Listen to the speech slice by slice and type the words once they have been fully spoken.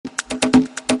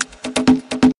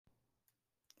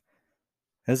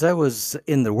As I was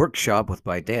in the workshop with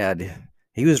my dad,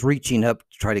 he was reaching up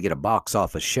to try to get a box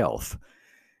off a shelf.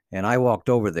 And I walked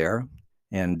over there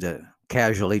and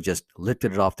casually just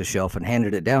lifted it off the shelf and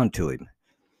handed it down to him.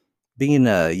 Being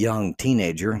a young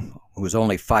teenager who was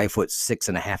only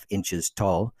 5'6.5"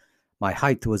 tall, my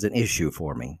height was an issue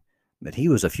for me, but he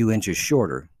was a few inches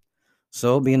shorter.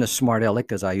 So, being a smart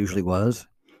aleck as I usually was,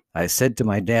 I said to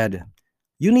my dad,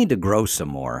 "You need to grow some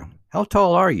more. How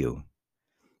tall are you?"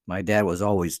 My dad was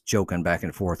always joking back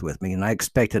and forth with me, and I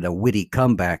expected a witty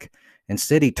comeback.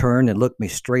 Instead, he turned and looked me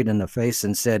straight in the face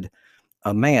and said,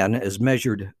 "A man is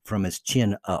measured from his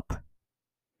chin up."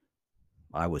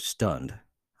 I was stunned.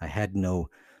 I had no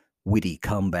witty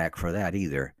comeback for that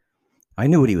either. I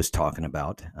knew what he was talking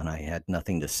about, and I had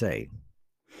nothing to say.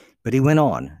 But he went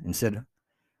on and said,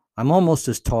 "I'm almost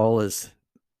as tall as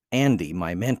Andy,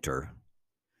 my mentor."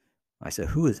 I said,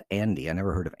 "Who is Andy? I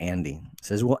never heard of Andy." He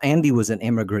says, "Well, Andy was an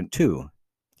immigrant too."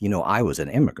 You know, I was an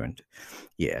immigrant.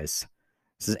 Yes.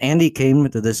 He says, "Andy came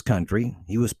to this country.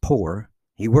 He was poor.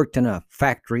 He worked in a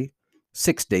factory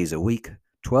 6 days a week,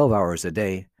 12 hours a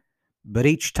day. But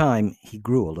each time he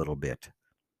grew a little bit."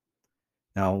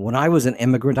 Now, when I was an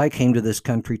immigrant, I came to this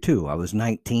country too. I was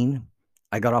 19.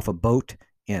 I got off a boat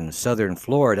in southern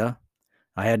Florida.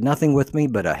 I had nothing with me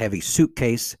but a heavy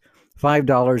suitcase,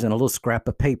 $5, and a little scrap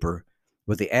of paper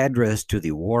with the address to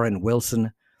the Warren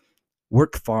Wilson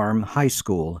Work Farm High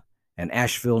School in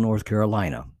Asheville, North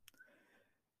Carolina,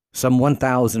 some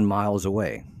 1,000 miles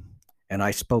away, and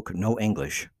I spoke no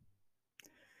English.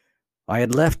 I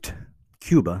had left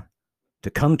Cuba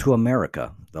to come to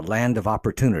America, the land of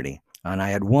opportunity, and I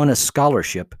had won a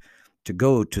scholarship to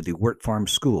go to the Work Farm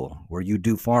School, where you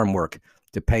do farm work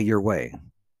to pay your way.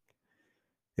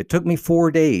 It took me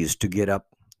 4 days to get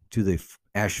up to the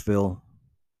Asheville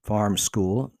Farm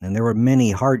School, and there were many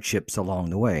hardships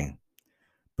along the way.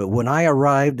 But when I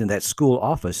arrived in that school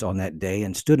office on that day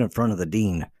and stood in front of the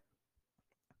dean,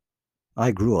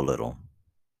 I grew a little.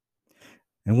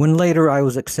 And when later I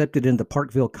was accepted into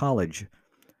Parkville College,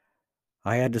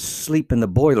 I had to sleep in the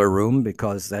boiler room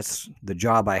because that's the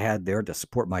job I had there to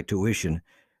support my tuition,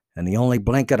 and the only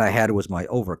blanket I had was my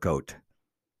overcoat.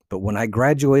 But when I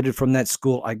graduated from that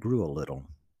school, I grew a little.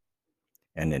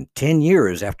 And in 10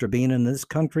 years after being in this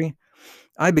country,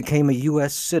 I became a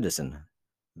U.S. citizen.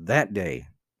 That day,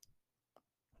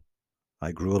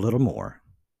 I grew a little more.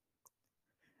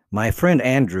 My friend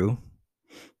Andrew,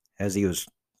 as he was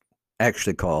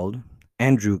actually called,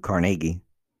 Andrew Carnegie,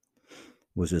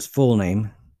 was his full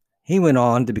name. He went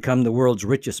on to become the world's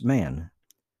richest man.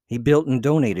 He built and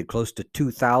donated close to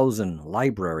 2,000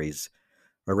 libraries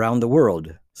around the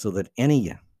world so that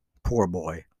any poor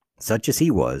boy, such as he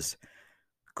was,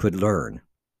 could learn.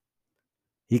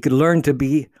 He could learn to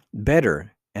be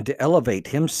better and to elevate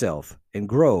himself and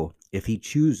grow if he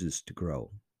chooses to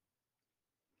grow.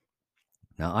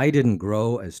 Now, I didn't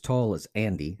grow as tall as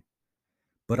Andy,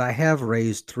 but I have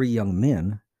raised 3 young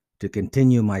men to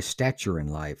continue my stature in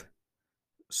life.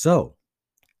 "So,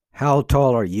 how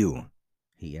tall are you?"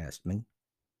 he asked me.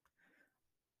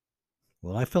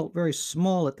 Well, I felt very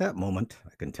small at that moment,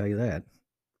 I can tell you that.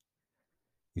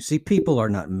 You see, people are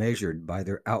not measured by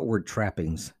their outward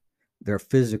trappings, their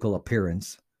physical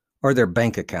appearance, or their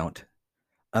bank account.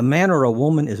 A man or a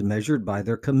woman is measured by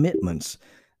their commitments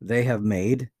they have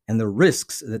made and the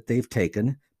risks that they've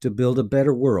taken to build a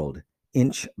better world,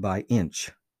 inch by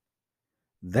inch.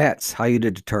 That's how you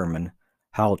determine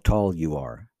how tall you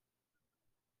are.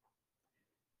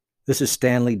 This is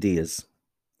Stanley Diaz.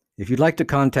 If you'd like to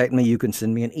contact me, you can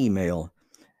send me an email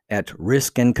at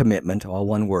riskandcommitment, all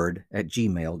one word, at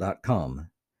gmail.com.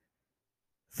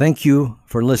 Thank you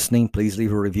for listening. Please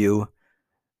leave a review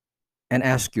and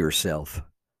ask yourself,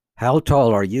 how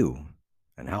tall are you?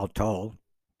 And how tall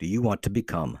do you want to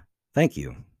become? Thank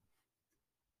you.